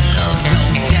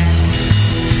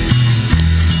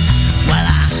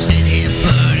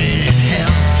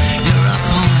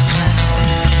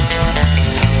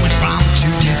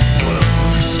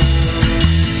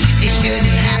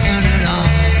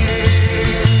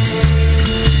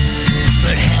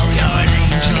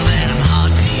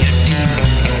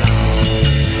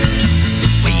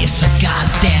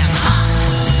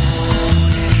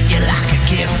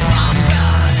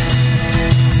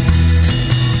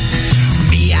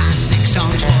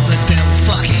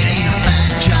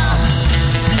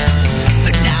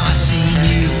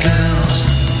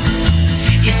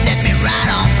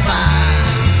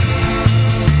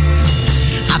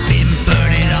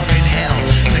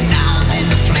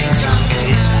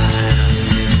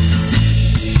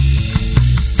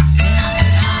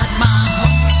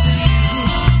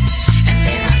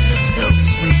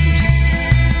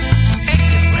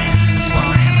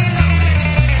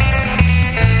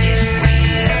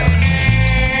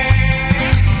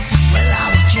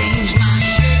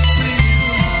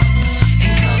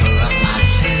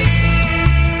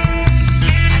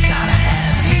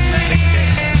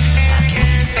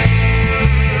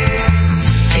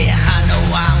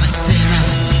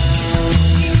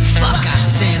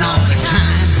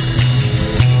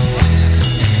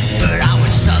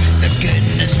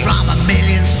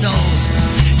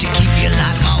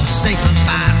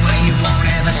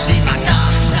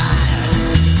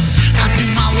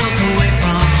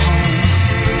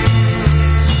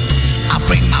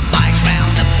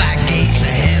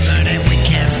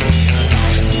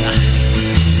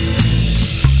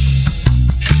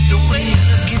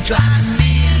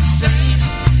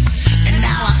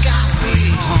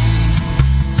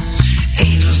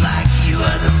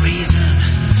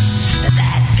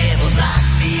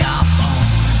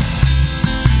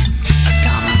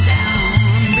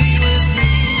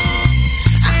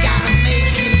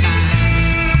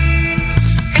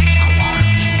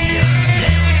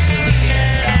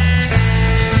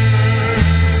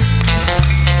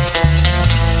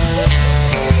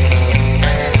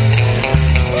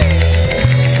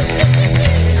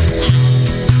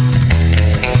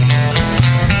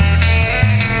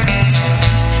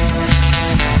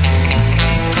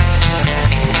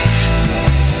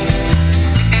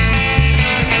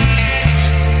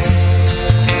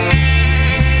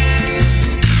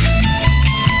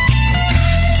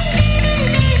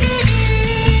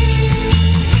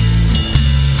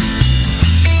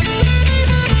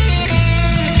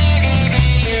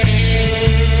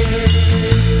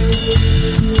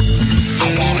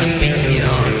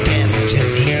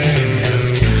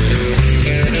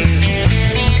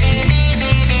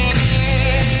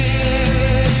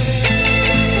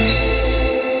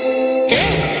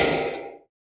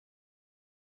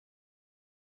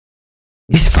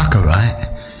 This fucker, right,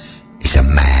 is a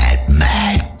man.